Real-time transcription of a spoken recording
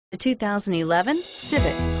The 2011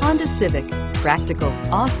 Civic, Honda Civic. Practical,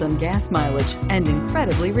 awesome gas mileage, and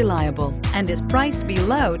incredibly reliable, and is priced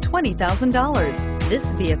below $20,000.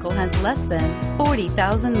 This vehicle has less than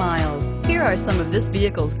 40,000 miles. Here are some of this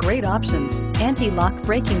vehicle's great options: anti-lock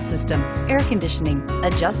braking system, air conditioning,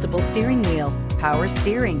 adjustable steering wheel, power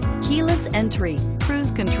steering, keyless entry,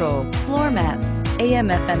 cruise control, floor mats,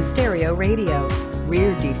 AM/FM stereo radio,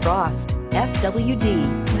 rear defrost, FWD.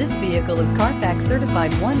 This vehicle is Carfax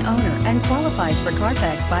certified one owner and qualifies for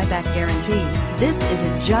Carfax buyback guarantee. This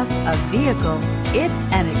isn't just a vehicle,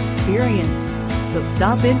 it's an experience. So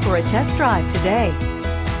stop in for a test drive today.